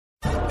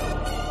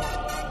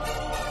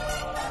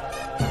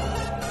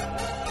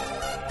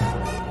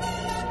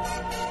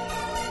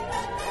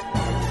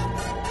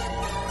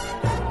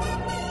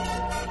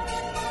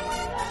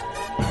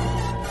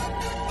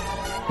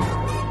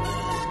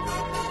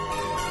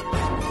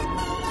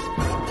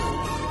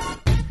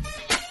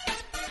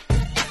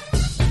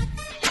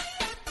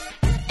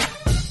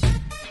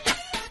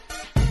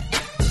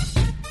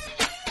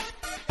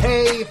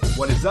Hey,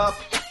 what is up?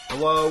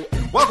 Hello,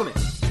 and welcome in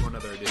to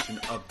another edition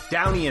of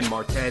Downey and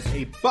Martez,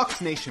 a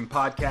Bucs Nation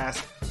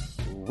podcast,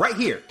 right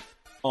here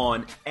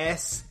on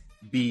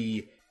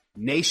SB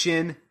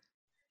Nation.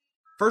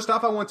 First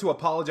off, I want to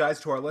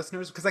apologize to our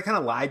listeners because I kind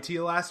of lied to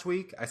you last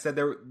week. I said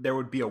there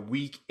would be a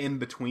week in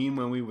between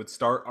when we would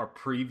start our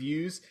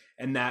previews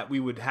and that we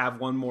would have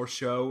one more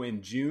show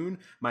in June.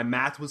 My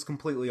math was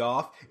completely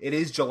off. It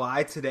is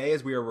July today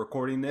as we are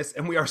recording this,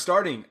 and we are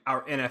starting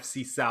our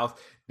NFC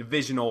South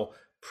divisional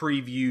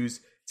previews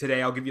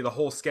today. I'll give you the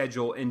whole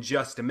schedule in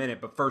just a minute,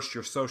 but first,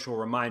 your social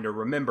reminder.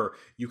 Remember,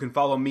 you can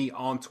follow me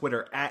on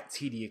Twitter at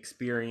TD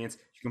Experience.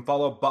 You can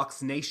follow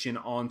Bucs Nation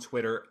on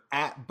Twitter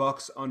at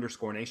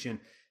Bucs_Nation.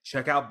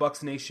 Check out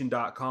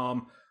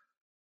BucsNation.com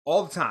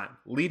all the time,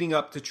 leading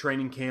up to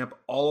training camp.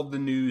 All of the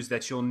news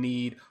that you'll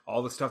need,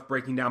 all the stuff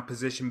breaking down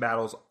position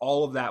battles,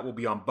 all of that will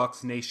be on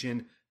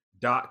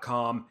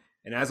BucsNation.com.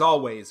 And as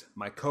always,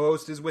 my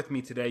co-host is with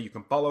me today. You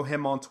can follow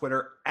him on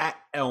Twitter at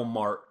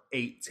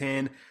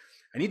Elmart810.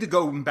 I need to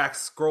go back,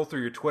 scroll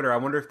through your Twitter. I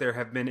wonder if there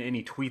have been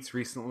any tweets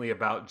recently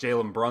about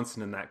Jalen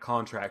Brunson and that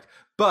contract.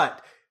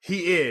 But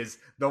he is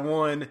the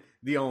one,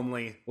 the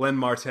only, Len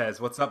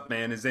Martez. What's up,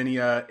 man? Is any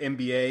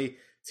NBA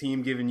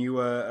team giving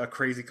you a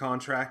crazy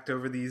contract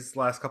over these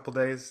last couple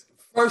days?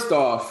 First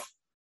off,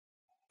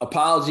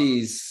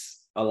 apologies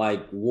are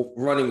like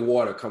running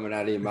water coming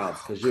out of your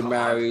mouth because you're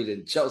married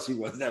and Chelsea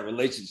was that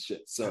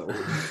relationship. So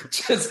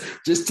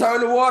just turn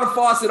the water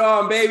faucet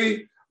on,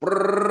 baby.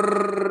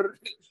 Brrr.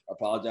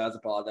 Apologize.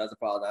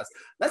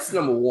 That's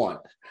number one.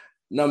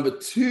 Number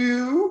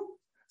two,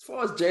 as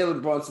far as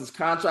Jalen Brunson's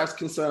contract's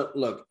concerned,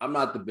 look, I'm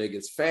not the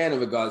biggest fan in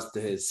regards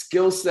to his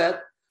skill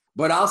set,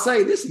 but I'll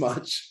say this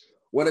much.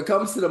 When it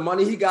comes to the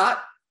money he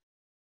got,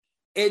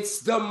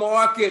 it's the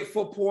market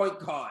for point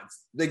guards.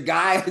 The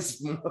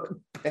guy's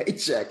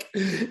paycheck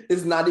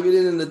is not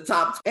even in the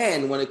top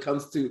 10 when it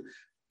comes to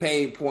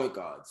paying point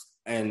guards.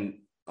 And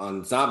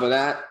on top of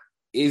that,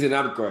 he's an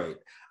upgrade.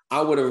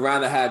 I would have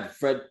rather had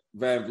Fred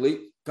VanVleet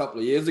a couple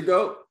of years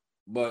ago,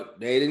 but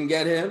they didn't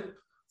get him.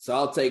 So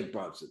I'll take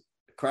Brunson.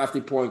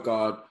 Crafty point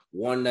guard,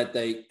 one that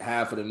they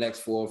have for the next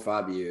 4 or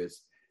 5 years.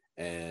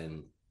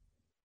 And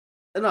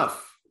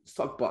enough. Let's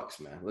talk Bucs,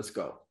 man. Let's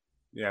go.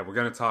 Yeah, we're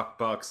going to talk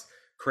Bucs.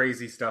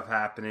 Crazy stuff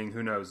happening.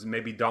 Who knows?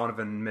 Maybe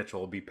Donovan Mitchell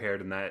will be paired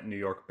in that New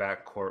York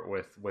backcourt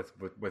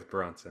with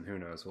Brunson. Who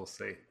knows? We'll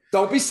see.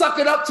 Don't be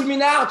sucking up to me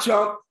now,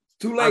 chump.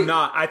 Too late. I'm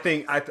not. I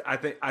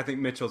think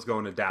Mitchell's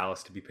going to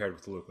Dallas to be paired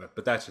with Luka,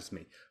 but that's just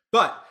me.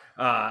 But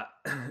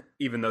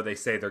even though they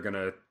say they're going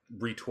to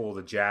retool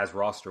the Jazz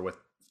roster with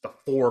the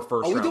 4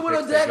 first-round picks. Are we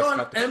doing that on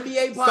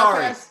NBA podcast?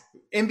 Sorry,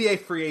 NBA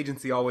free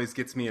agency always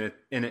gets me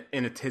in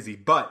a tizzy,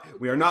 but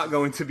we are not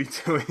going to be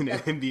doing an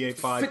NBA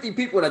podcast. 50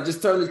 people that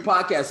just turned this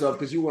podcast off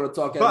because you want to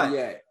talk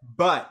NBA.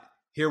 But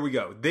here we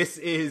go. This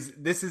is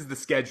the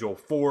schedule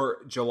for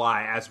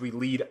July as we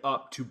lead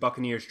up to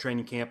Buccaneers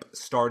training camp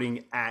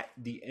starting at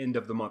the end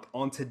of the month.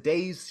 On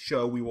today's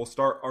show, we will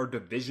start our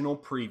divisional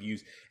previews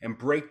and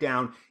break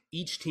down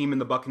each team in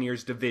the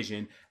Buccaneers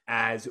division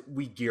as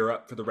we gear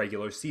up for the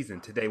regular season.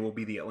 Today will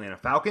be the Atlanta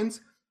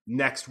Falcons.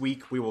 Next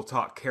week, we will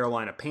talk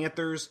Carolina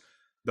Panthers.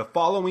 The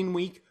following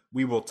week,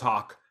 we will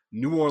talk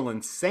New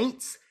Orleans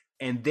Saints.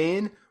 And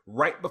then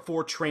right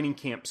before training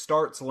camp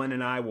starts, Len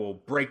and I will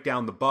break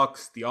down the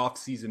Bucs, the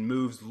offseason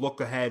moves, look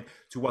ahead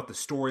to what the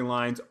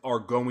storylines are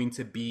going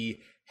to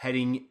be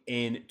heading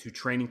into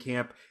training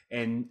camp.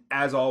 And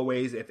as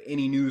always, if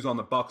any news on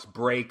the Bucs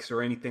breaks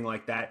or anything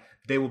like that,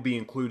 they will be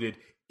included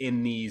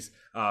in these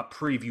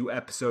preview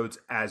episodes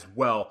as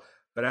well.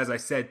 But as I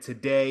said,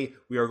 today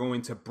we are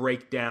going to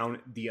break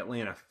down the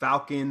Atlanta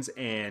Falcons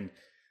and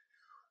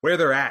where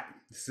they're at.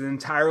 This is an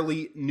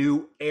entirely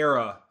new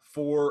era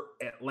for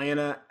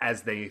Atlanta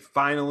as they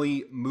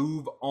finally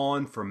move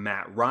on from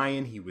Matt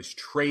Ryan. He was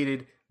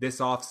traded this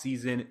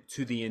offseason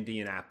to the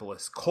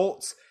Indianapolis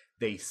Colts.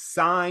 They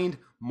signed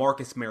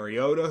Marcus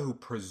Mariota, who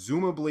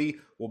presumably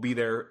will be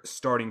their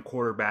starting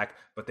quarterback,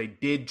 but they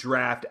did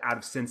draft out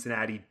of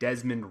Cincinnati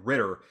Desmond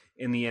Ridder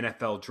in the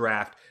NFL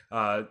draft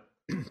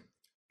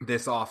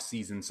this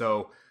offseason.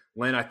 So,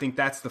 Len, I think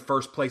that's the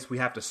first place we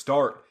have to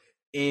start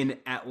in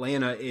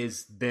Atlanta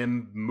is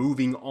them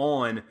moving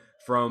on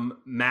from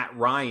Matt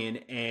Ryan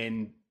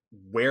and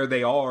where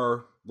they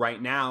are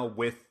right now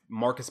with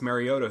Marcus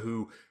Mariota,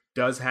 who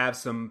does have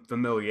some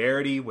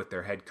familiarity with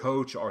their head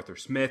coach, Arthur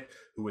Smith,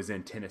 who is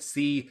in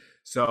Tennessee.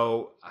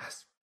 So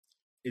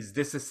is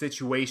this a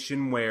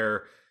situation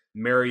where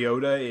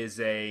Mariota is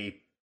a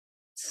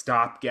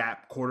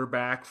stopgap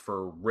quarterback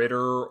for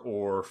Ridder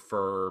or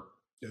for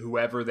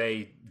whoever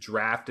they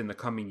draft in the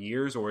coming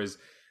years? Or is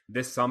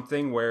this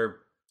something where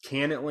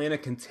can Atlanta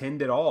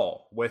contend at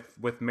all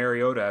with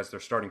Mariota as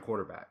their starting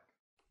quarterback?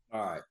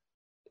 All right.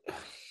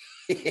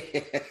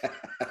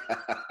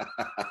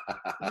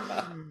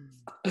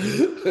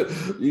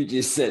 You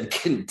just said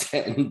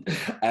contend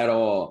at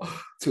all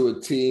to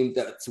a team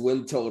that's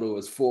win total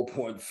is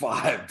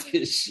 4.5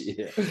 this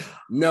year.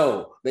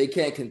 No, they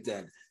can't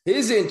contend.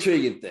 Here's the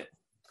intriguing thing.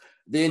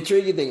 The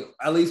intriguing thing,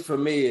 at least for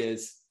me,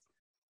 is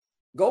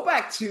go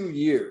back 2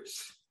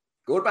 years.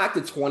 Go back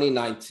to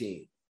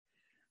 2019.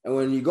 And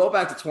when you go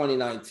back to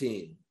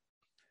 2019,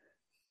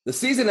 the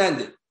season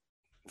ended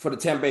for the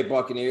Tampa Bay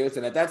Buccaneers.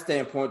 And at that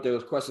standpoint, there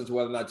was questions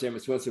whether or not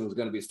Jameis Winston was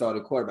going to be a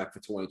starting quarterback for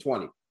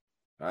 2020,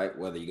 right?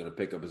 Whether you're going to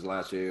pick up his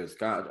last year's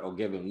contract or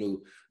give him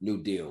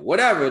new deal,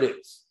 whatever it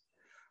is.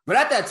 But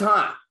at that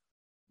time,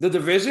 the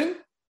division,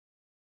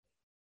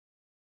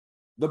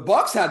 the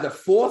Bucs had the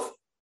 4th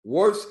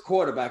worst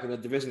quarterback in the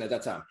division at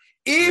that time,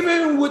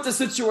 even with the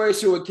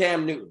situation with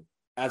Cam Newton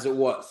as it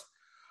was,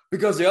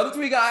 because the other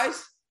 3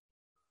 guys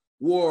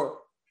were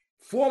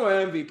former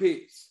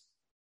MVPs,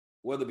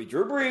 whether it be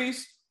Drew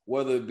Brees,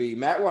 whether it be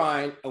Matt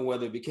Ryan, and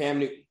whether it be Cam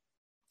Newton.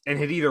 And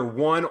had either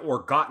won or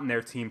gotten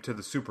their team to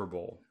the Super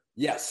Bowl.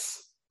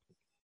 Yes.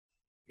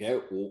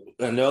 Okay.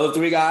 And the other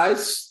 3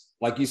 guys,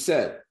 like you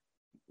said,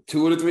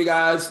 2 of the 3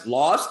 guys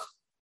lost.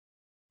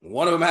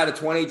 One of them had a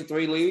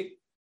 28-3 lead,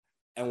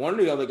 and one of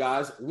the other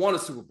guys won a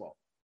Super Bowl.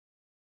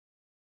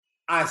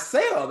 I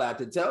say all that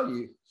to tell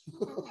you,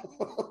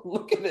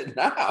 look at it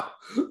now,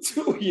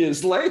 2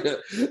 years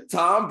later,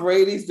 Tom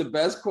Brady's the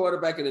best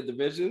quarterback in the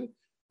division,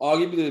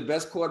 arguably the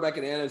best quarterback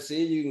in the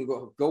NFC. You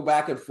can go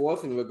back and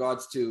forth in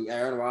regards to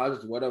Aaron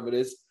Rodgers, whatever it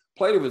is.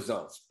 Play the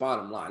results,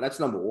 bottom line. That's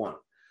number one.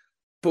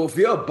 But if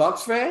you're a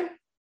Bucs fan,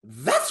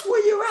 that's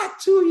where you're at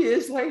 2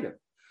 years later,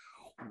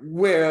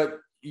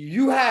 where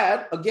you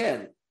had,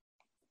 again,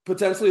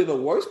 potentially the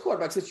worst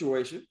quarterback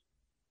situation.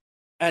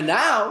 And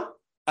now,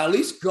 at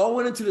least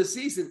going into the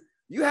season,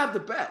 you have the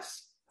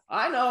best.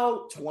 I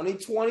know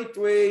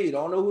 2023, you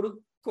don't know who the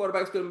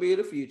quarterback's going to be in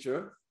the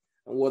future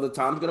and whether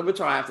Tom's going to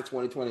retire after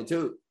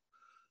 2022.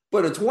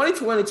 But in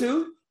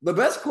 2022, the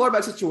best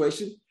quarterback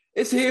situation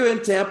is here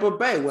in Tampa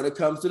Bay when it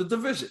comes to the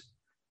division.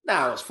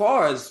 Now, as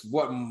far as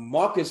what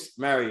Marcus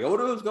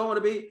Mariota is going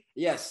to be,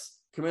 yes,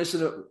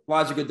 Commissioner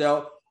Roger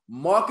Goodell,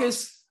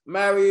 Marcus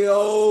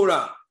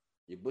Mariota.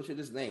 You butchered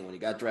his name when he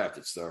got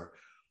drafted, sir.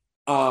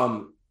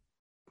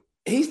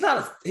 He's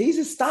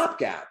a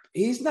stopgap.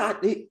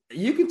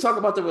 You can talk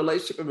about the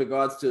relationship in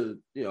regards to,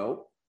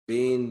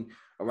 being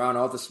around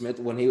Arthur Smith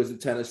when he was in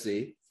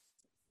Tennessee.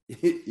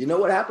 You know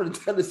what happened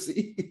in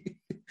Tennessee?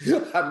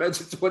 I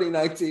mentioned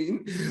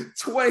 2019.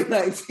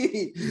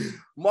 2019,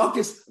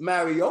 Marcus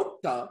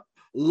Mariota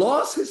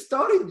lost his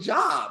starting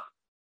job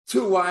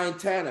to Ryan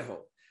Tannehill.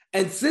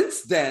 And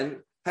since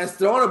then has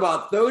thrown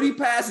about 30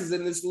 passes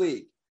in this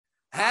league.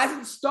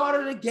 Hasn't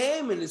started a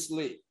game in this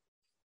league.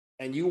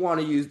 And you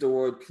want to use the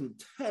word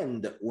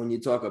contend when you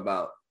talk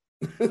about.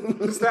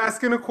 Just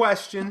asking a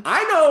question.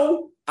 I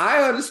know.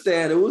 I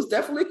understand. It was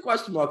definitely a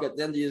question mark at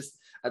the end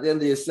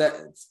of your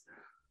sentence.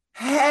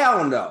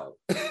 Hell no.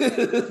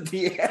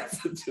 The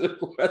answer to the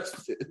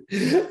question.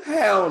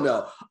 Hell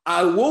no.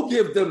 I will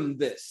give them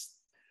this.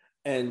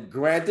 And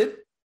granted,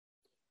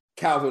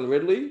 Calvin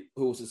Ridley,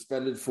 who was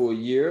suspended for a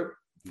year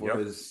for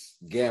his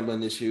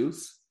gambling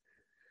issues,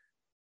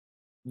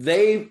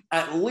 they've,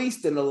 at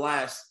least in the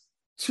last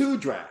 2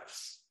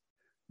 drafts,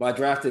 by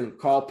drafting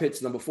Carl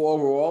Pitts, number 4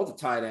 overall, the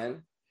tight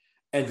end,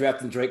 and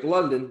drafting Drake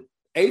London,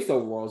 8th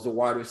overall as a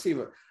wide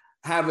receiver,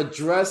 have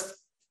addressed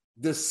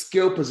the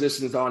skill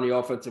positions on the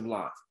offensive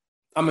line.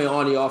 On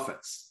the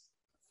offense.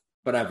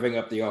 But I bring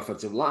up the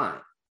offensive line,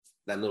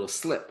 that little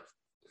slip.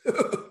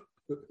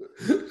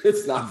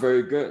 It's not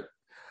very good.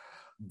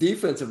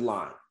 Defensive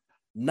line,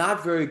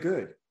 not very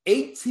good.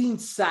 18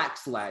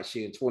 sacks last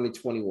year in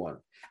 2021.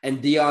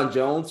 And Deion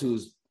Jones,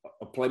 who's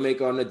a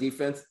playmaker on the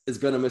defense, is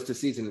going to miss the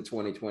season in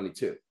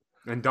 2022.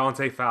 And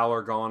Dante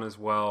Fowler gone as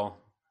well.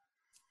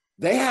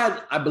 They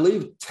had, I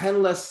believe,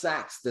 10 less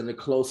sacks than the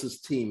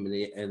closest team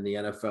in the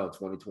NFL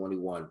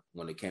 2021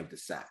 when it came to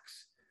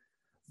sacks.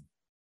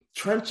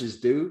 Trenches,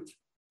 dude.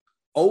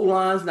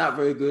 O-line's not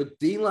very good.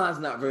 D-line's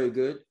not very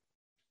good.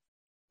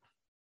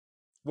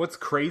 What's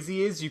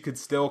crazy is you could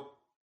still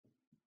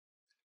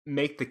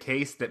make the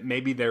case that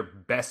maybe the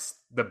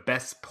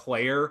best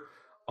player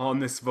on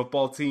this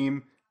football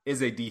team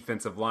is a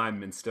defensive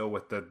lineman still,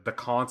 with the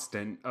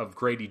constant of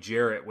Grady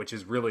Jarrett, which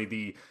is really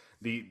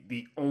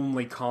the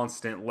only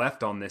constant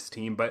left on this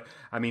team. But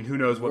I mean, who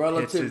knows what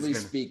relatively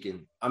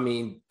speaking. I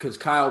mean, because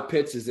Kyle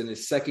Pitts is in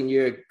his second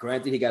year.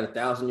 Granted, he got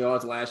 1,000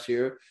 yards last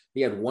year.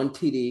 He had 1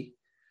 TD.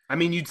 I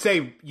mean, you'd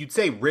say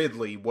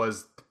Ridley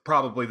was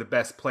probably the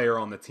best player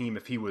on the team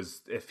if he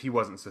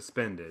wasn't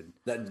suspended.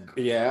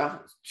 Yeah,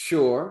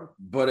 sure.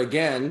 But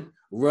again,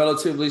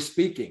 relatively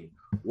speaking,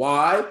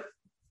 why?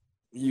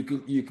 You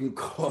can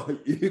call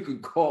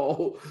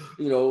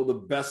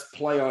the best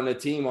player on the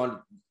team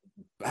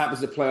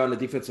happens to play on the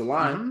defensive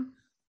line, mm-hmm.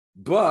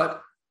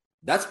 But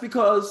that's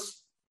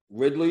because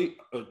Ridley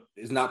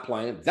is not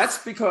playing. That's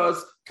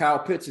because Kyle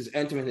Pitts is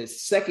entering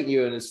his second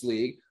year in this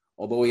league,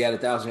 although he had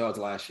 1,000 yards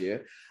last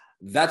year.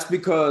 That's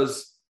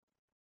because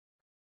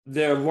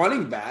their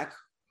running back,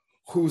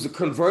 who's a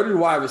converted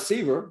wide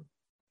receiver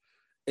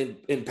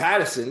in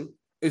Patterson,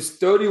 is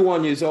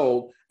 31 years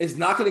old, is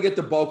not going to get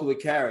the bulk of the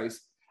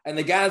carries. And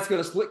the guy that's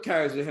going to split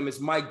carries with him is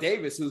Mike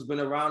Davis, who's been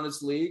around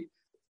this league.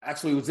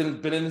 Actually,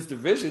 been in this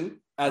division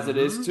as it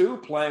is too,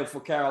 playing for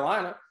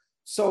Carolina.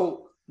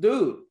 So,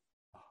 dude,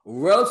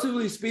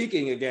 relatively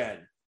speaking,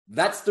 again,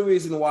 that's the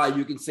reason why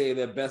you can say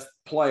their best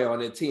player on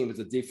their team is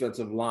a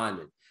defensive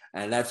lineman.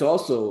 And that's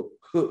also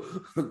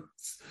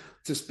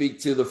to speak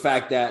to the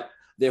fact that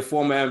their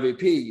former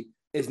MVP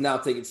is now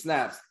taking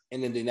snaps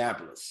in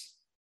Indianapolis.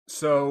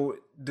 So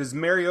does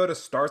Mariota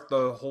start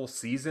the whole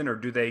season, or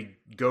do they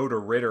go to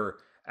Ridder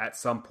at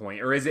some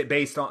point? Or is it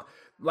based on,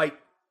 like,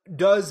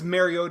 does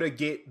Mariota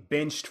get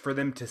benched for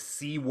them to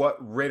see what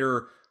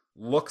Ridder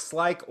looks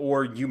like?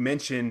 Or you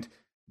mentioned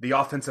the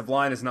offensive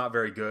line is not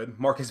very good.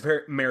 Marcus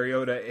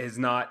Mariota is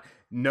not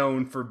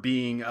known for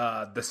being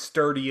the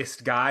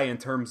sturdiest guy in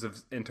terms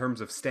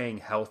of staying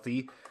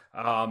healthy.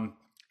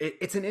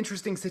 It's an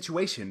interesting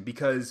situation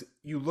because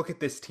you look at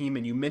this team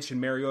and you mentioned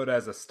Mariota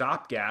as a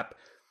stopgap.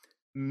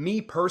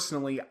 Me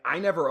personally, I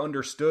never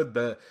understood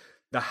the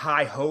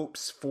high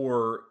hopes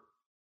for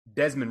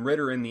Desmond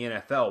Ridder in the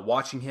NFL.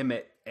 Watching him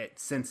at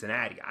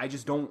Cincinnati, I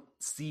just don't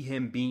see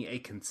him being a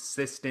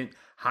consistent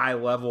high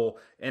level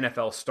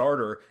NFL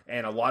starter.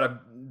 And a lot of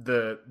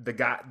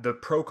the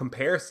pro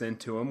comparison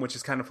to him, which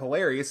is kind of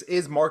hilarious,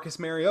 is Marcus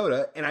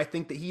Mariota, and I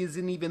think that he is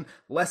an even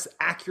less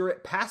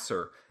accurate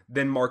passer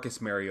than Marcus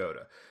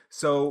Mariota.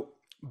 So,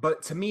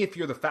 but to me, if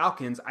you're the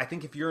Falcons, I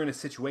think if you're in a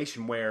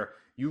situation where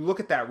you look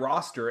at that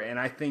roster, and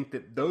I think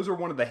that those are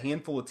one of the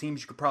handful of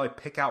teams you could probably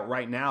pick out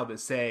right now that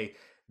say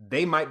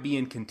they might be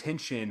in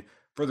contention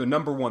for the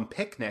number one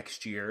pick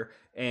next year.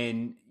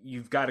 And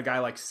you've got a guy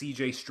like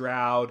CJ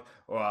Stroud,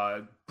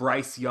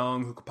 Bryce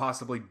Young, who could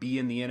possibly be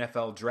in the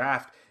NFL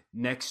draft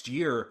next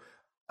year.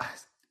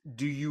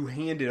 Do you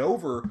hand it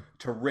over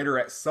to Ridder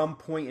at some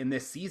point in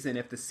this season,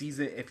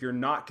 if you're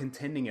not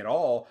contending at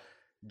all,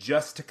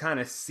 just to kind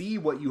of see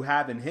what you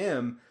have in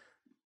him?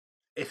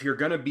 If you're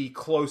going to be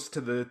close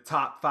to the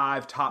top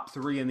 5, top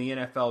 3 in the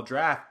NFL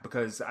draft,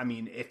 because I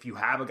mean, if you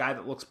have a guy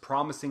that looks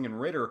promising in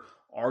Ridder,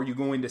 are you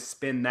going to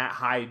spend that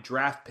high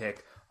draft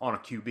pick on a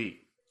QB?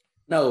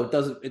 No, it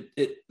doesn't.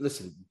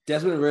 Listen,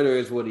 Desmond Ridder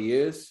is what he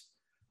is.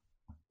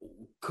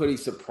 Could he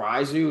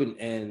surprise you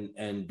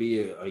and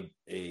be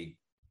a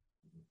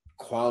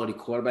quality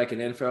quarterback in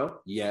the NFL?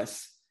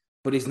 Yes,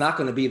 but he's not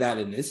going to be that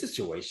in this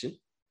situation.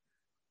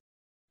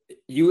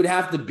 You would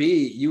have to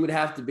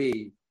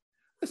be.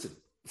 Listen,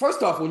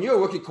 first off, when you're a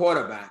rookie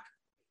quarterback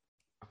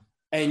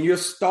and you're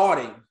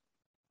starting,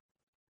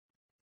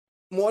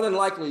 more than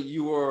likely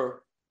you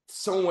were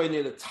somewhere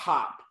near the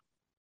top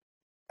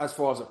as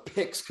far as a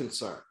pick's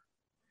concerned.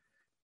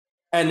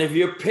 And if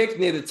you're picked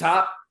near the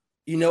top,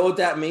 you know what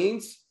that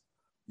means?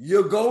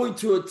 You're going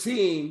to a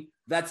team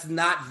that's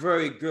not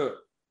very good.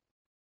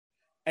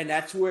 And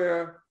that's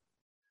where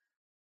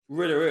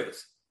Ridder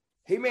is.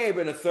 He may have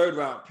been a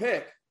third-round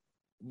pick,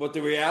 but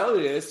the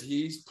reality is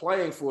he's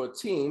playing for a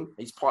team.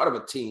 He's part of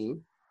a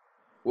team,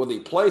 whether he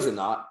plays or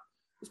not.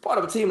 He's part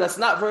of a team that's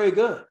not very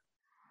good.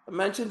 I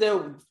mentioned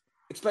their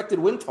expected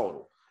win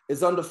total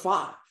is under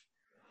 5.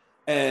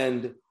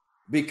 And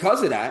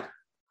because of that,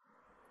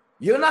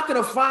 you're not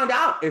going to find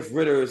out if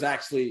Ridder is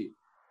actually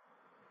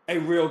a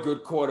real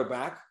good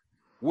quarterback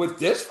with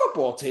this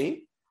football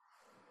team.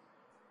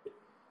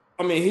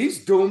 I mean,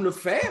 he's doomed to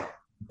fail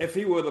if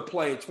he were to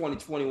play in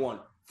 2021.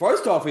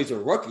 First off, he's a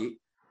rookie,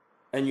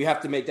 and you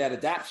have to make that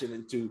adaptation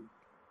into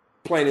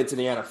playing into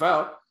the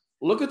NFL.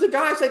 Look at the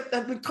guys that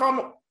have been come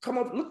up.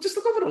 Look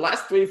over the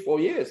last 3 or 4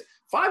 years,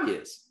 5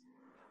 years.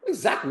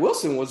 Zach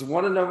Wilson was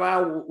running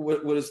around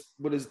with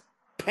his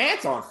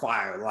pants on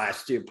fire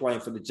last year playing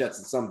for the Jets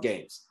in some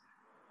games.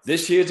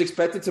 This year is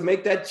expected to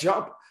make that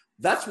jump.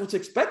 That's what's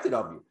expected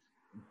of you.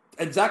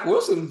 And Zach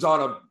Wilson's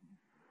on a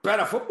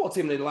better football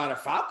team than the Atlanta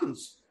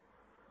Falcons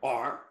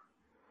are.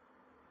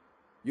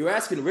 You're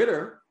asking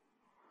Ridder,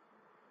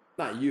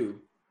 not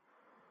you,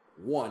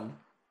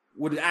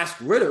 would ask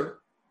Ridder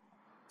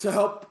to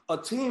help a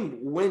team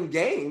win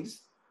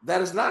games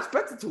that is not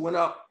expected to win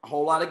a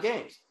whole lot of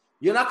games.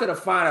 You're not going to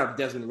find out if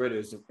Desmond Ridder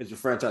is a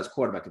franchise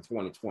quarterback in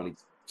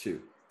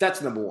 2022.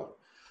 That's number one.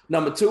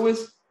 Number two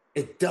is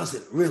it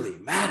doesn't really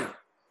matter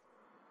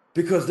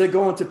because they're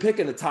going to pick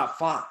in the top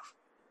 5.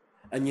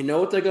 And you know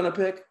what they're going to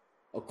pick?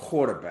 A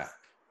quarterback.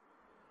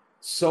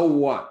 So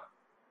what?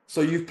 So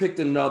you've picked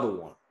another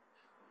one.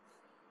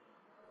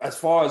 As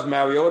far as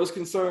Mariota's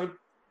concerned,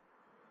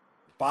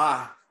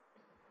 bye,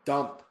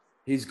 dump.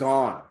 He's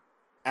gone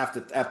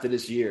after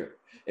this year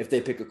if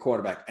they pick a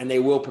quarterback. And they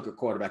will pick a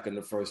quarterback in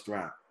the first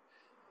round.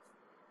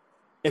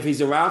 If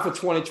he's around for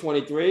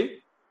 2023,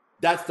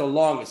 that's the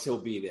longest he'll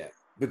be there.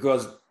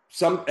 Because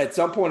at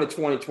some point in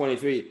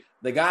 2023,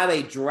 the guy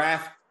they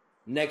draft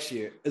next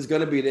year is going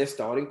to be their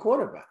starting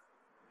quarterback.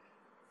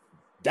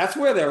 That's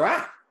where they're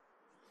at.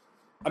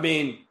 I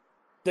mean,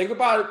 think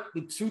about it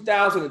in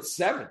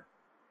 2007.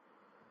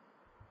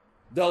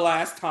 The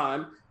last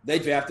time they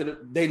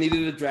needed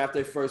to draft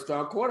their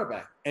first-round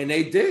quarterback, and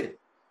they did.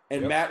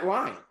 And Matt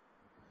Ryan.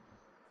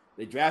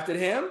 They drafted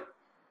him.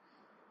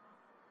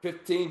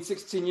 15,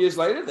 16 years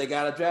later, they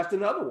got to draft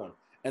another one.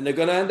 And they're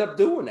going to end up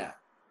doing that.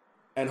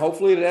 And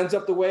hopefully it ends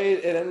up the way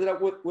it ended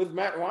up with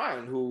Matt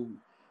Ryan, who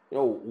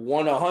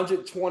won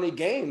 120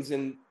 games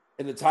in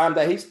the time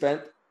that he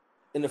spent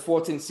in the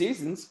 14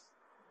 seasons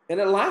in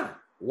Atlanta,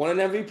 won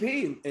an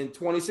MVP in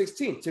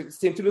 2016, took his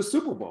team to the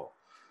Super Bowl.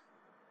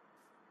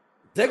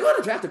 They're going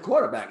to draft a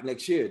quarterback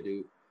next year,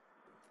 dude.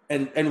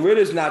 And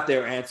Ritter's not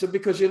their answer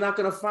because you're not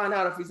going to find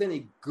out if he's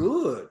any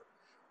good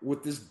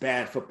with this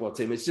bad football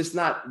team. It's just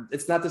not.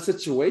 It's not the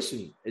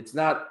situation. It's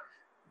not.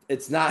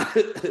 It's not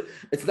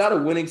a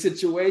winning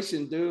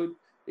situation, dude.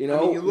 You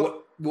know, I mean,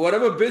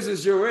 whatever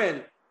business you're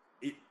in,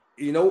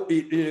 you know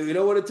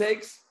what it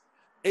takes.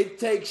 It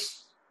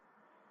takes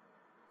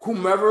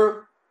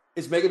whomever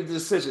is making the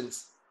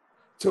decisions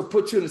to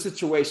put you in a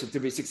situation to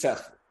be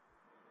successful.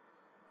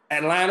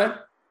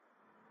 Atlanta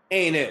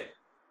ain't it.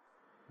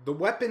 The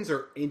weapons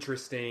are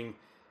interesting.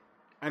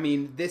 I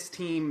mean, this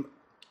team,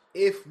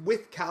 if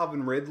with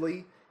Calvin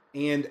Ridley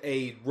and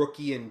a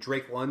rookie in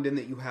Drake London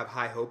that you have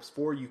high hopes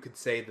for, you could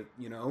say that,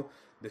 you know,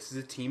 this is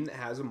a team that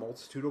has a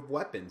multitude of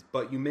weapons.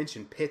 But you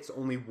mentioned Pitts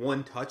only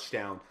 1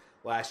 touchdown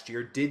last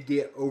year, did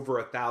get over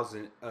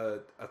 1,000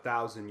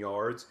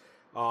 yards.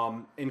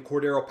 And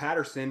Cordero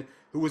Patterson,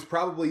 who was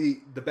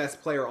probably the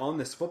best player on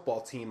this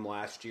football team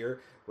last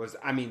year,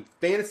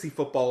 fantasy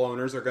football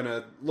owners are going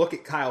to look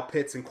at Kyle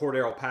Pitts and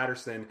Cordero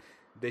Patterson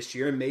this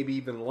year, and maybe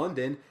even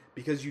London,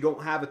 because you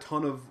don't have a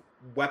ton of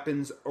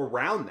weapons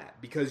around that,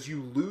 because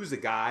you lose a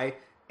guy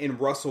in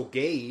Russell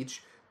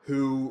Gage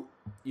who,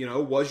 you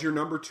know, was your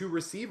number 2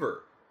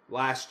 receiver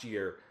last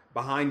year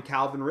behind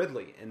Calvin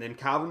Ridley, and then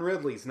Calvin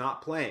Ridley's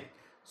not playing.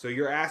 So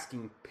you're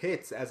asking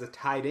Pitts as a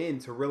tight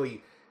end to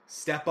really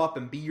step up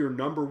and be your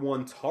number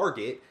 1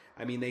 target.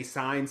 I mean, they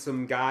signed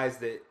some guys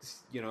that,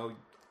 you know,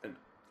 an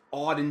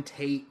Auden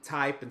Tate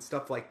type and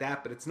stuff like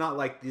that, but it's not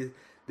like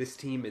this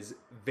team is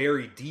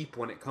very deep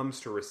when it comes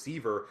to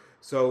receiver.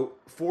 So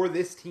for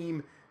this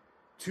team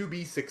to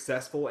be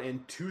successful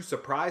and to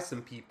surprise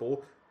some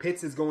people,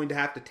 Pitts is going to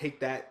have to take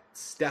that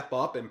step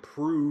up and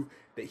prove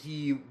that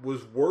he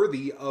was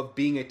worthy of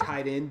being a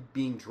tight end,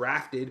 being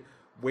drafted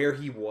where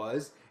he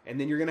was. And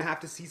then you're going to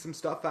have to see some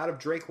stuff out of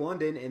Drake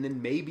London, and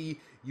then maybe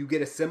you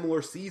get a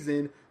similar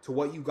season to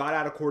what you got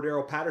out of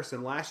Cordero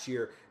Patterson last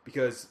year,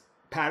 because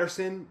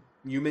Patterson,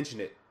 you mentioned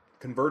it,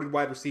 converted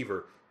wide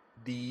receiver,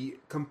 the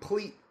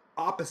complete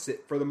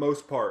opposite for the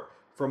most part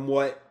from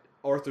what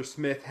Arthur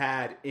Smith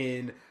had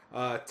in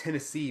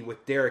Tennessee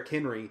with Derrick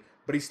Henry,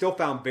 but he still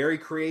found very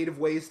creative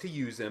ways to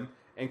use him,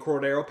 and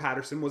Cordero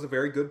Patterson was a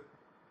very good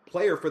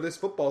player for this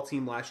football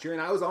team last year,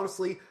 and I was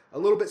honestly a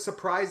little bit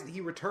surprised that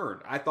he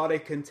returned. I thought a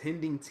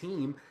contending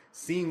team,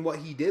 seeing what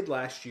he did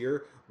last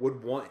year,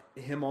 would want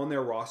him on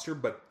their roster,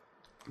 but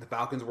the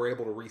Falcons were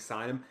able to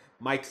re-sign him.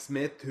 Mike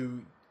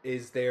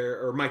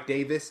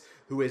Davis,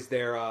 who is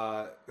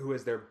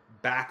their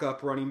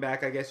backup running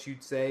back, I guess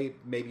you'd say,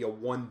 maybe a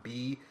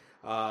 1B,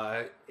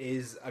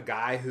 is a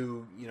guy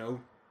who, you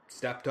know,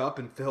 stepped up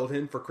and filled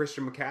in for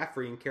Christian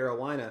McCaffrey in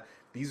Carolina.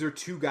 These are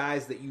 2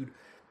 guys that you'd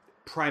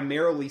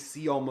primarily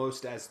see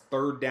almost as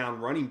third down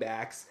running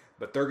backs,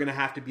 but they're going to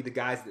have to be the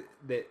guys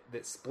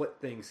that split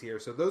things here.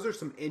 So those are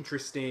some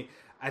interesting.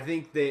 I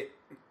think that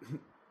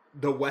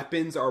the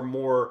weapons are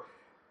more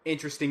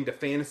interesting to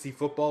fantasy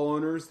football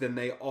owners than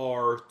they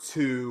are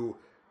to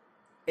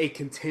a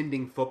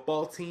contending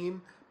football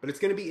team. But it's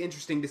going to be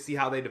interesting to see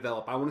how they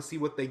develop. I want to see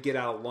what they get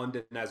out of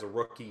London as a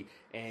rookie,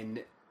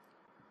 and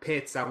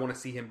Pitts, I want to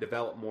see him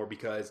develop more,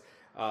 because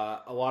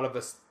a lot of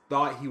us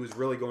thought he was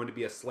really going to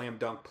be a slam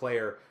dunk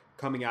player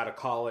coming out of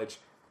college.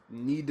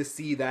 Need to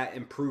see that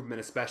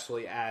improvement,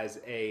 especially as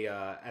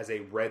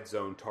a red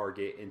zone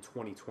target in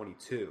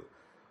 2022.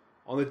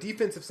 On the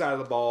defensive side of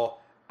the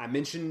ball, I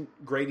mentioned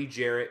Grady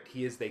Jarrett.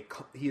 He is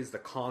the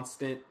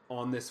constant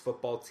on this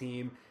football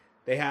team.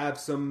 They have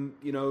some,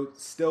 you know,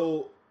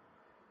 still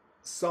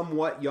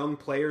somewhat young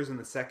players in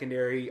the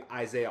secondary.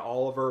 Isaiah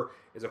Oliver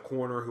is a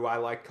corner who I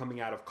like coming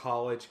out of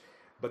college,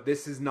 but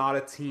this is not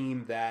a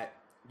team that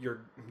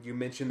you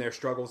mentioned their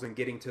struggles in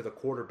getting to the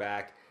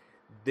quarterback.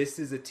 This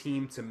is a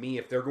team, to me,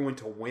 if they're going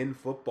to win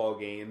football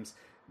games,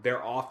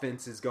 their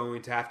offense is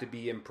going to have to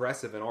be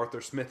impressive, and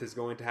Arthur Smith is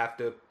going to have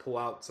to pull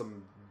out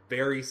some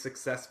very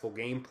successful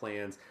game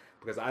plans,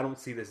 because I don't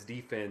see this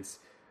defense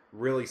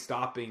really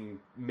stopping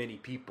many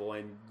people.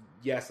 And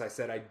yes, I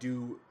said I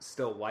do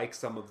still like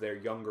some of their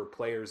younger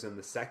players in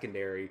the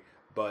secondary,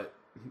 but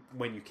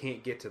when you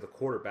can't get to the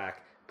quarterback,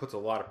 it puts a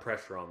lot of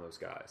pressure on those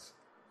guys.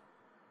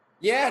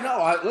 Yeah,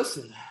 no,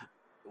 listen,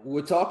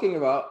 we're talking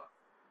about,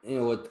 you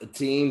know, a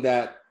team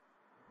that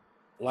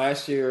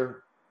last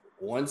year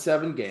won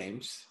 7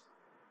 games,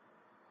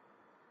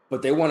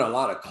 but they won a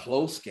lot of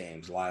close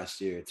games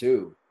last year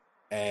too.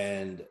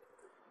 And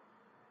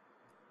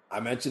I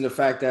mentioned the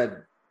fact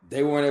that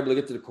they weren't able to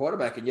get to the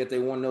quarterback, and yet they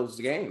won those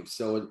games.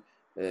 So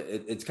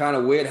it's kind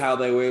of weird how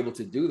they were able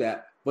to do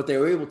that, but they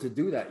were able to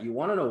do that. You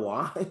want to know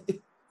why?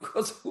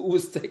 Because who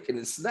was taking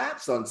the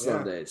snaps on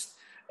Sundays?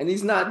 And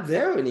he's not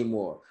there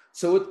anymore.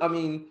 So,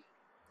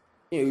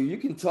 you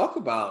can talk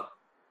about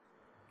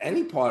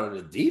any part of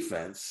the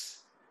defense.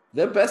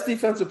 Their best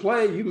defensive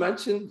player, you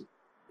mentioned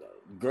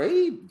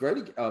Grady,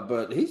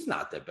 but he's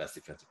not their best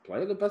defensive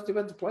player. The best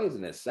defensive player is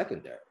in their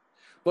secondary.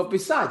 But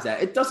besides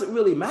that, it doesn't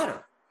really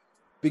matter,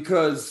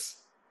 because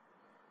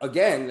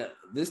again,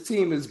 this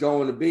team is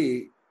going to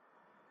be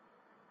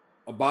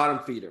a bottom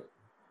feeder.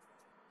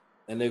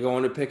 And they're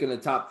going to pick in the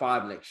top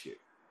 5 next year.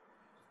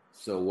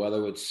 So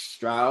whether it's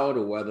Stroud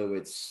or whether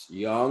it's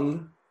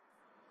Young,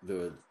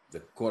 the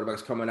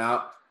quarterbacks coming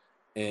out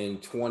in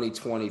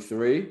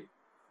 2023,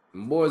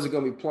 boys are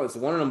going to be playing. So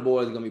one of them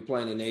boys are going to be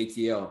playing in the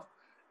ATL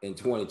in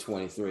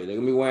 2023. They're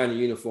going to be wearing a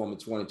uniform in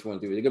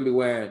 2023. They're going to be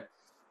wearing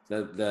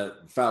the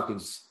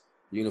Falcons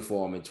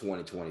uniform in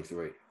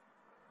 2023.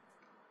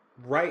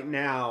 Right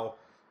now,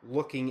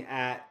 looking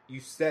at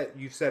you've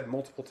said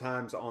multiple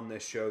times on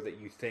this show that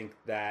you think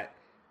that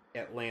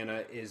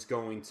Atlanta is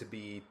going to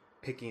be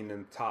picking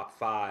in the top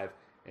 5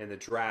 in the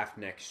draft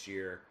next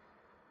year.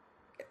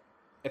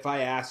 If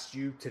I asked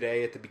you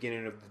today at the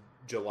beginning of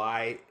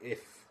July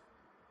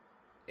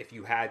if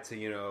you had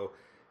to,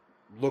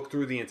 look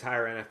through the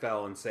entire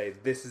NFL and say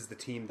this is the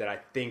team that I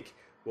think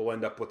will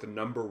end up with the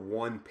number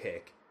 1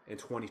 pick in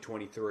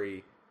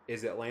 2023,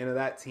 is Atlanta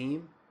that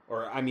team?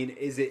 Or I mean,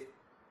 is it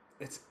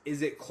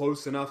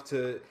close enough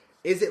to?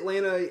 Is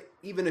Atlanta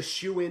even a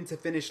shoe-in to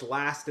finish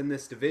last in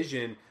this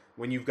division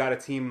when you've got a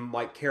team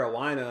like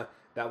Carolina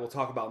that we'll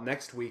talk about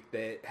next week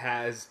that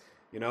has,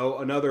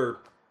 another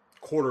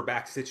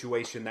quarterback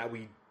situation that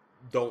we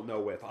don't know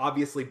with?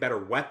 Obviously better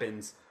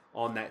weapons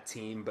on that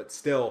team, but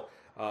still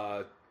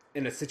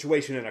in a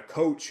situation and a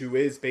coach who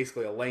is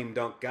basically a lame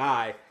dunk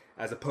guy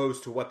as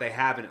opposed to what they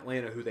have in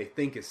Atlanta, who they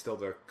think is still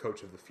the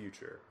coach of the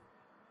future.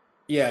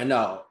 Yeah,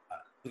 no.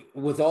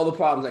 With all the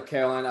problems that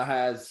Carolina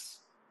has,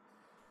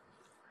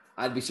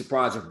 I'd be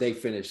surprised if they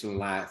finish in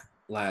last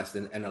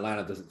and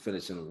Atlanta doesn't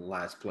finish in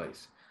last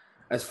place.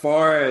 As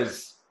far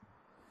as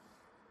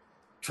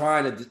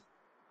trying to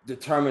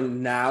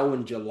determine now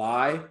in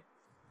July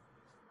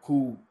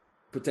who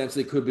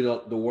potentially could be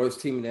the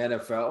worst team in the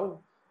NFL,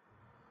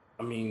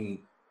 I mean,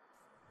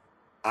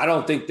 I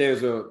don't think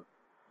there's a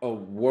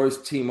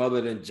worse team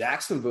other than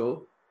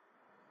Jacksonville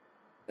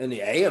in the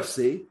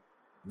AFC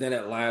than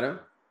Atlanta.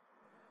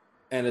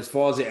 And as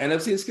far as the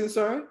NFC is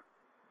concerned,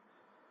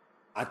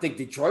 I think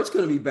Detroit's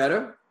going to be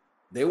better.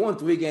 They won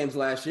 3 games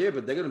last year,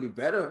 but they're going to be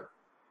better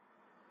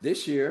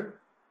this year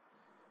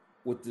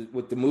with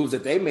the moves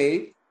that they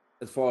made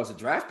as far as the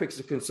draft picks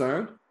are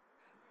concerned.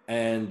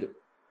 And,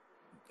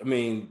 I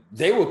mean,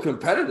 they were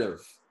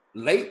competitive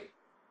late.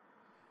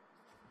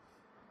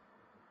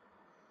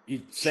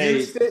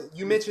 Houston?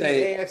 You mentioned the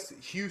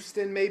AFC.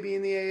 Houston maybe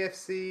in the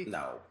AFC?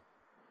 No.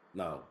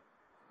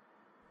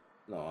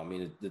 I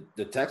mean,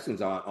 the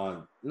Texans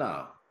are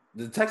no.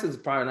 The Texans are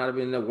probably not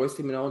even the worst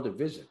team in their own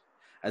division.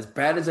 As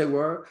bad as they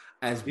were,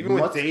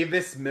 with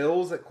Davis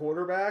Mills at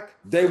quarterback,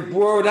 they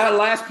were that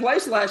last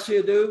place last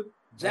year, dude.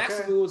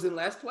 Jacksonville was in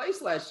last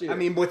place last year. I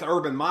mean, with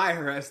Urban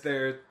Meyer as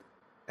their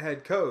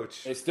head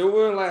coach, they still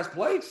were in last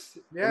place.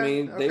 Yeah, I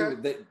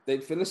mean, they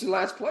finished in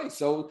last place.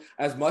 So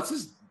as much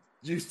as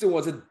Houston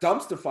was a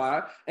dumpster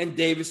fire, and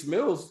Davis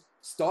Mills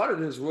started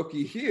his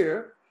rookie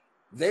year,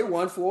 they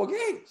won 4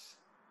 games.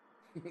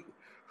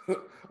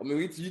 I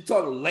mean, you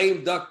talk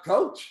lame duck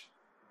coach.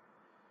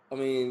 I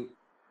mean,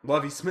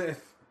 Lovie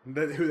Smith,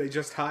 who they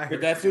just hired.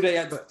 But that's who they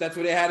had. That's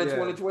who they had in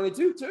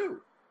 2022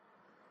 too.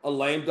 A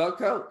lame duck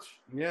coach.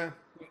 Yeah,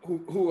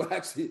 who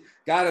actually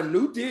got a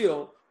new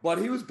deal, but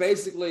he was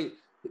basically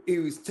he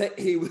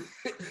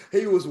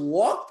was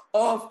walked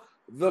off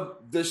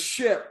the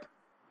ship,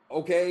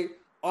 okay,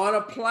 on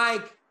a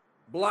plank,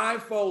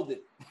 blindfolded.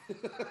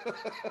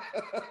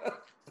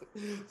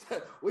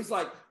 He's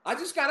like, I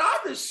just got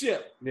on this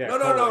ship. Yeah,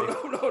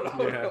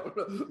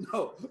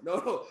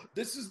 no.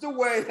 This is the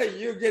way that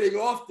you're getting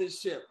off this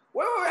ship.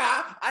 Wait,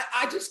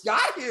 I just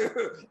got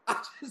here.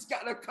 I just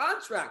got a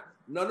contract.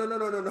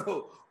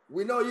 No.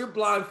 We know you're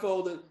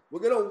blindfolded.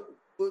 Don't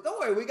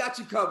worry, we got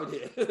you covered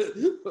here.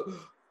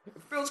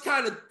 It feels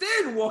kind of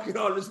thin walking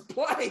on this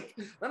plank.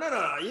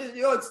 No.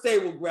 You're on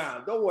stable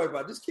ground. Don't worry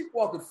about it. Just keep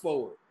walking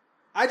forward.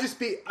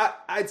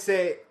 I'd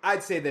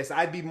say this.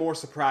 I'd be more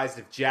surprised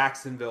if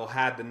Jacksonville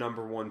had the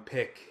number 1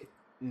 pick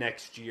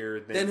next year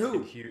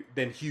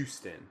than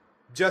Houston.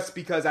 Just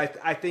because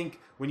I think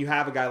when you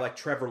have a guy like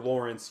Trevor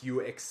Lawrence, you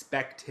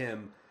expect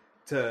him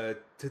to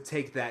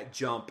take that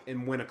jump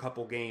and win a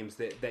couple games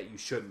that you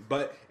shouldn't.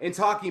 But in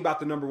talking about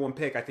the number 1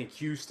 pick, I think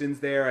Houston's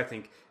there. I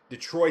think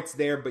Detroit's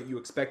there, but you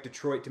expect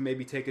Detroit to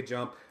maybe take a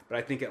jump. But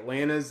I think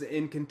Atlanta's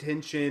in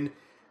contention.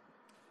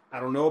 I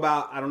don't know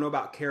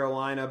about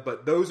Carolina,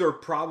 but those are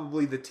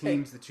probably the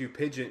teams that you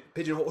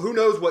pigeonhole. Who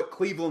knows what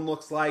Cleveland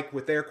looks like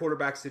with their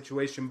quarterback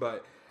situation?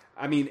 But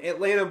I mean,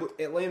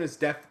 Atlanta's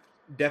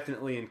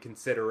definitely in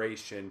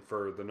consideration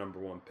for the number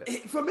 1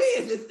 pick. For me,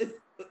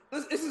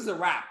 this is a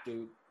wrap,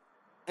 dude,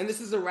 and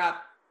this is a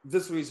wrap.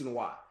 This reason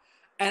why,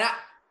 and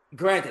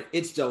granted,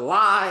 it's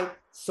July.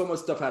 So much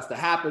stuff has to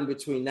happen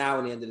between now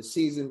and the end of the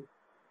season,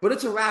 but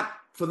it's a wrap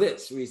for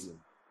this reason.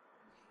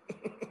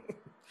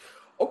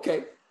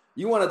 Okay.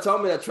 You want to tell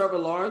me that Trevor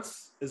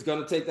Lawrence is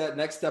going to take that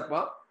next step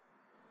up?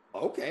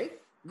 Okay,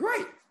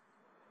 great.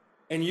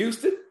 In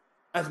Houston,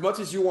 as much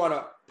as you want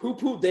to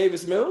poo-poo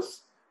Davis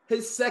Mills, this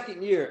is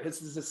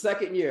his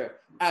second year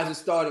as a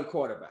starting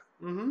quarterback.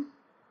 Mm-hmm.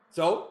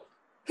 So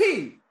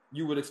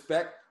you would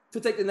expect to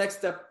take the next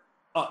step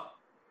up,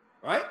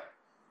 right?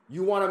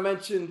 You want to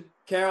mention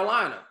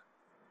Carolina.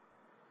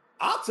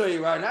 I'll tell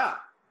you right now,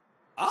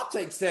 I'll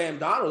take Sam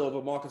Darnold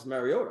over Marcus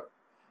Mariota.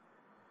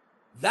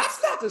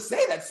 That's not to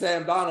say that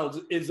Sam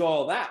Darnold is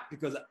all that,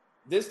 because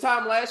this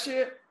time last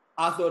year,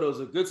 I thought it was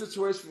a good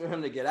situation for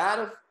him to get out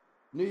of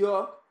New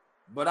York,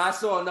 but I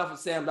saw enough of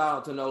Sam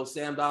Darnold to know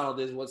Sam Darnold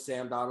is what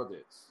Sam Darnold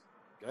is.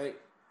 Okay?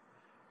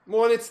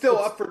 Well, and it's still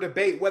up for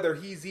debate whether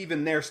he's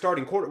even their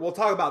starting quarter. We'll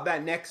talk about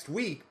that next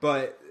week,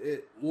 but...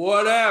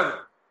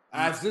 Whatever.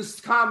 As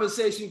this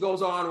conversation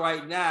goes on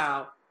right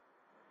now,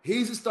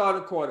 he's a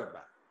starting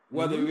quarterback.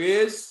 Whether he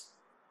is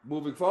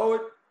moving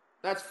forward,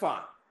 that's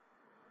fine.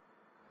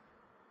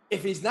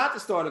 If he's not the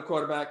starting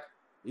quarterback,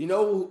 you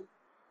know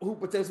who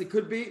potentially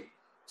could be?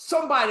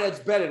 Somebody that's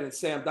better than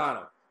Sam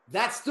Darnold.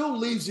 That still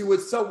leaves you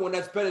with someone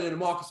that's better than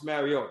Marcus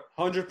Mariota.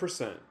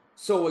 100%.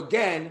 So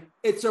again,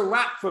 it's a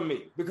wrap for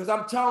me, because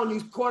I'm telling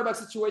you, quarterback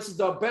situations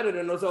are better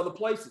than those other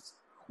places.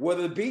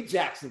 Whether it be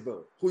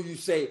Jacksonville, who you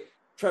say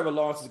Trevor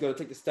Lawrence is going to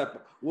take a step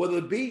up. Whether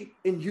it be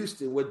in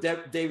Houston, where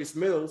Davis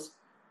Mills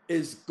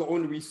is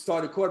going to be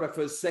starting quarterback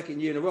for his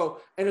second year in a row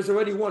and has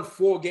already won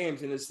 4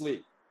 games in this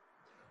league.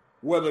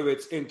 Whether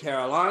it's in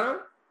Carolina,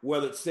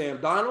 whether it's Sam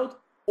Darnold,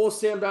 or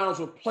Sam Darnold's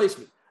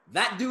replacement.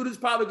 That dude is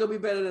probably going to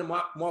be better than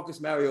Marcus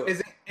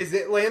Mariota. Is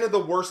Atlanta the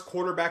worst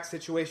quarterback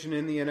situation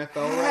in the NFL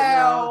right now?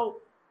 Hell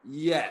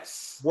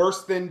yes.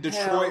 Worse than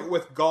Detroit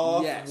with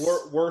Goff? Yes.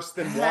 Worse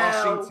than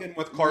Washington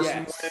with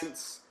Carson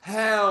Wentz?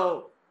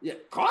 Hell yeah.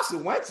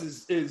 Carson Wentz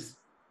is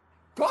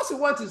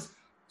 2015.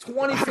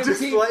 I'm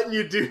just letting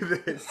you do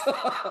this.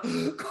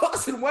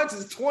 Carson Wentz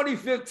is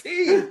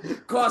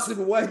 2015.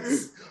 Carson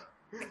Wentz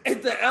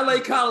at the LA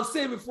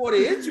Coliseum before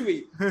the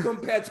injury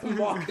compared to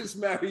Marcus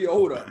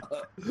Mariota.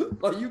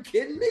 Are you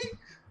kidding me?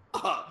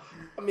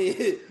 I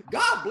mean,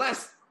 God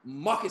bless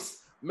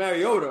Marcus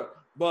Mariota,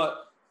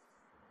 but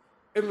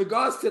in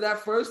regards to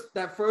that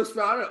first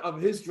round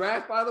of his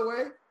draft, by the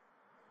way,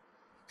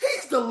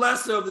 he's the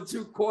lesser of the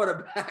 2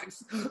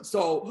 quarterbacks.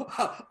 So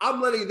I'm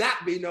letting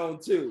that be known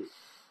too.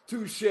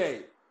 Touche.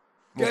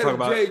 Get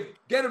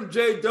him,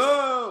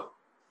 J-Dub.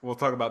 We'll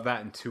talk about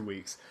that in 2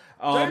 weeks.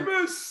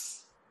 Davis.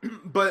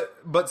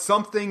 But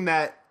something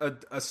that a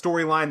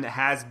storyline that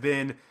has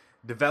been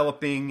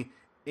developing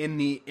in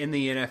the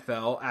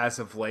NFL as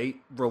of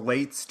late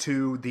relates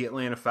to the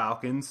Atlanta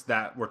Falcons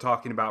that we're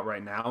talking about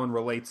right now, and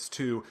relates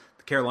to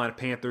the Carolina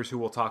Panthers, who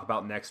we'll talk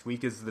about next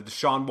week, is the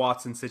Deshaun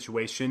Watson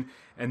situation,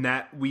 and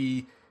that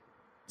we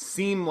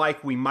seem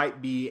like we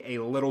might be a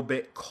little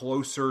bit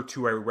closer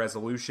to a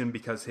resolution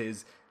because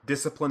his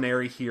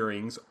disciplinary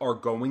hearings are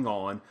going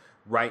on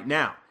right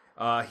now.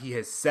 He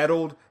has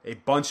settled a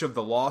bunch of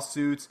the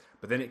lawsuits,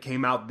 but then it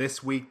came out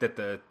this week that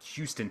the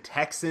Houston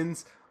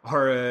Texans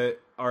are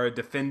a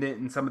defendant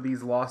in some of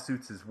these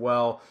lawsuits as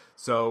well.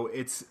 So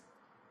it's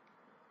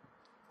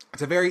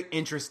a very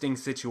interesting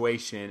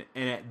situation.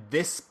 And at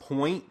this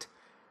point,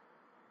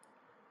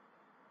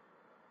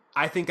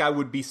 I think I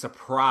would be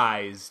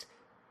surprised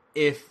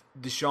if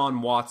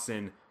Deshaun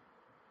Watson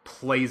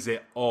plays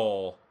it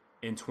all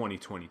in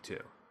 2022.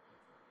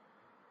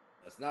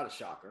 That's not a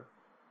shocker.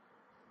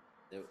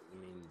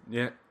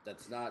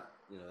 That's not,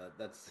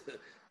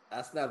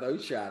 that's not very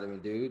shocking,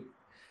 dude.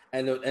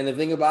 And the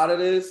thing about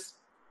it is,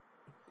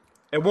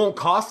 it won't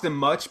cost him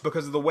much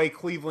because of the way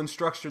Cleveland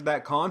structured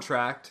that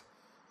contract.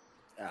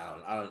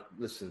 I don't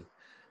listen.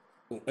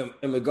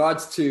 In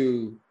regards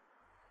to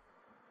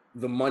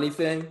the money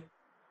thing,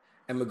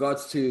 in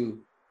regards to,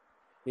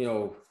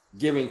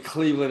 giving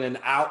Cleveland an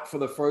out for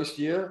the first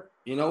year,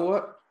 you know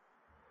what?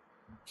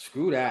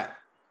 Screw that.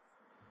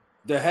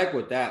 The heck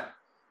with that.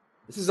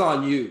 This is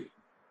on you.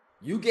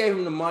 You gave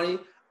him the money.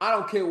 I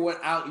don't care what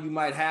out you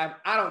might have.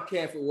 I don't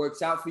care if it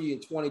works out for you in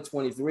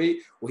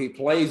 2023 where he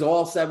plays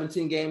all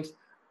 17 games.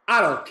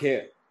 I don't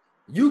care.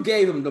 You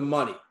gave him the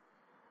money.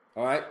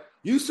 All right?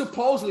 You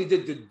supposedly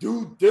did the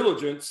due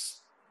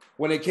diligence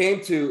when it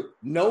came to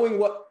knowing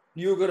what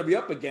you were going to be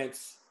up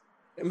against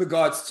in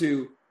regards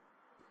to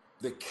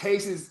the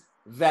cases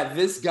that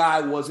this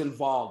guy was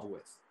involved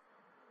with.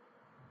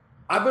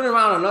 I've been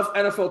around enough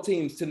NFL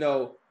teams to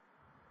know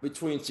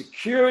between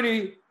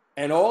security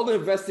and all the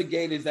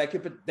investigators that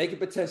they could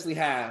potentially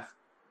have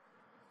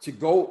to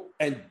go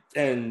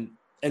and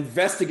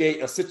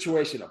investigate a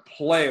situation, a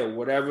player,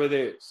 whatever it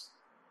is.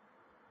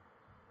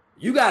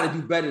 You got to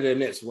do better than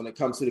this when it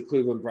comes to the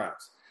Cleveland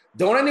Browns.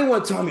 Don't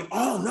anyone tell me,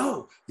 oh,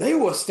 no, they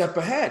were a step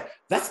ahead.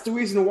 That's the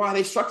reason why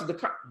they structured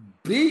the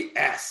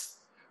BS.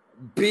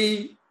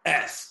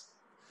 BS.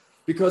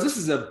 Because this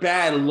is a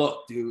bad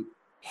look, dude.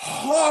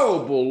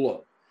 Horrible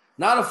look.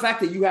 Now the fact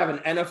that you have an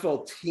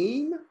NFL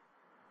team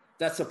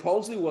that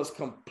supposedly was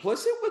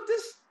complicit with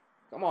this?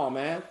 Come on,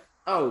 man.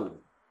 Oh,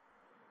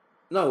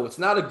 no, it's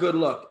not a good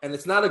look. And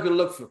it's not a good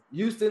look for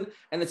Houston,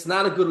 and it's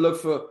not a good look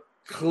for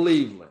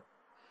Cleveland.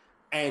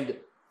 And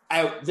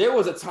there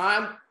was a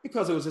time,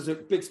 because it was just a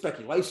big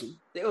speculation,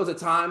 there was a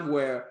time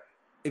where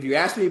if you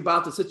asked me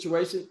about the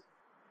situation,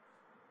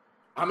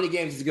 how many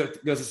games is he going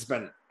to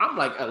suspend? I'm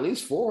like, at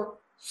least 4,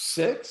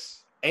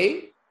 6.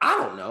 8. I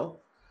don't know.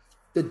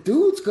 The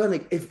dude's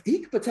if he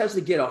could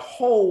potentially get a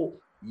whole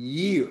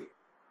year.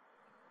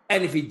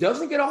 And if he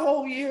doesn't get a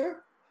whole year,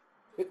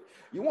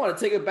 you want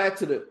to take it back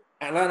to the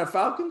Atlanta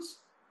Falcons?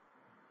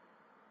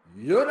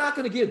 You're not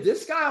going to give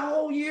this guy a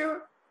whole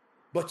year,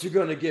 but you're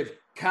going to give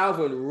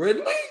Calvin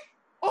Ridley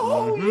a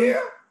whole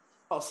year?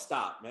 Oh,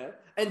 stop, man.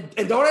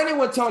 And don't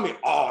anyone tell me,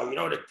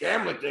 the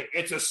gambling thing,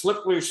 it's a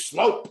slippery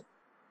slope.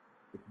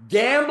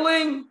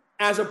 Gambling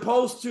as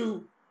opposed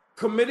to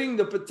committing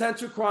the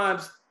potential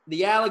crimes,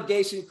 the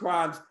allegation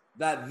crimes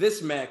that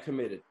this man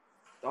committed.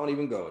 Don't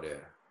even go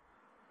there.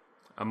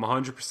 I'm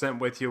 100%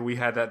 with you. We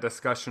had that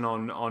discussion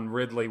on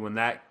Ridley when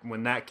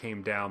that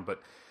came down,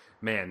 but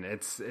man,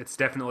 it's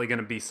definitely going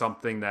to be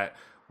something that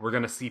we're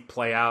going to see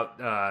play out.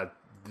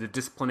 The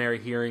disciplinary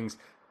hearings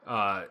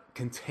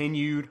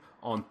continued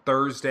on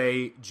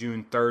Thursday,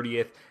 June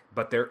 30th,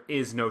 but there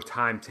is no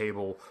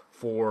timetable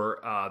for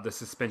the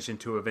suspension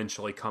to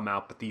eventually come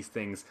out, but these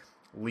things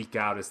leak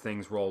out as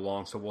things roll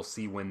along, so we'll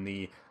see when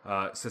the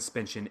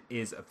suspension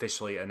is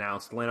officially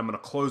announced. Lynn, I'm going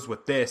to close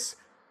with this.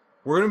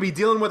 We're going to be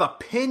dealing with a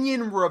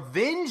Pinion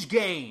revenge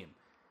game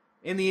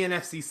in the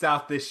NFC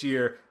South this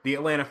year. The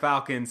Atlanta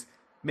Falcons,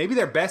 maybe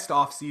their best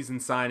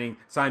offseason signing,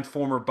 signed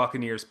former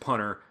Buccaneers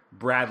punter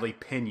Bradley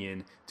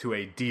Pinion to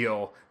a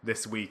deal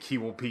this week. He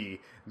will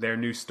be their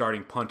new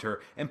starting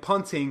punter, and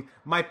punting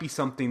might be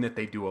something that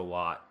they do a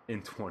lot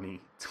in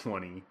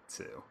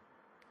 2022.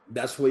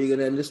 That's where you're going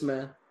to end this,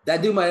 man?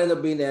 That dude might end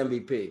up being the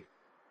MVP.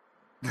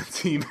 The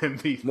team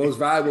MVP. Most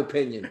valuable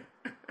Pinion.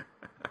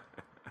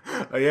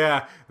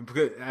 Yeah,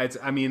 I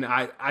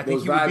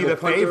think he would be the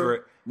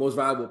favorite. Most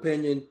valuable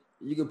Pinion.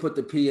 You can put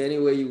the P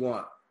anywhere you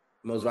want.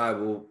 Most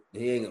valuable,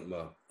 he ain't,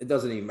 well, it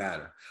doesn't even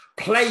matter.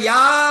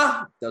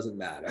 Player doesn't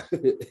matter.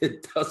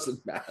 It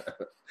doesn't matter.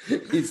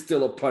 He's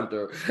still a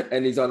punter,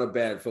 and he's on a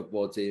bad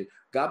football team.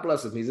 God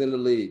bless him. He's in the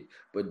league.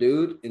 But,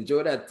 dude,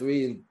 enjoy that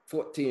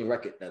 3-14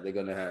 record that they're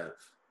going to have.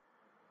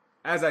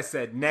 As I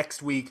said,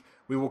 next week,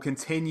 we will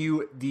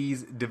continue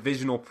these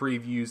divisional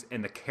previews,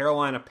 and the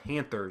Carolina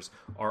Panthers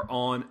are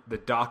on the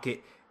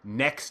docket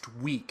next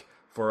week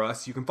for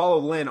us. You can follow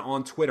Lynn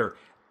on Twitter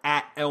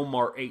at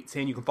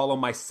Elmar810. You can follow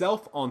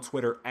myself on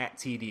Twitter at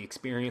TD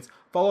Experience.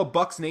 Follow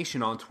Bucks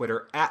Nation on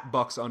Twitter at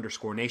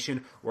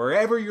Bucks_Nation.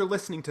 Wherever you're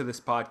listening to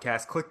this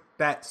podcast, click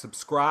that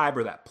subscribe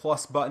or that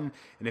plus button.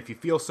 And if you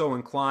feel so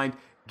inclined,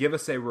 give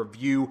us a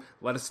review.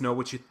 Let us know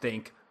what you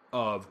think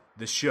of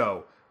the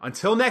show.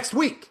 Until next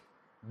week,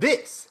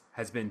 this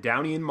has been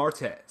Downey and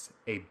Martez,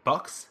 a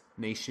Bucks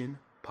Nation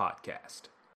podcast.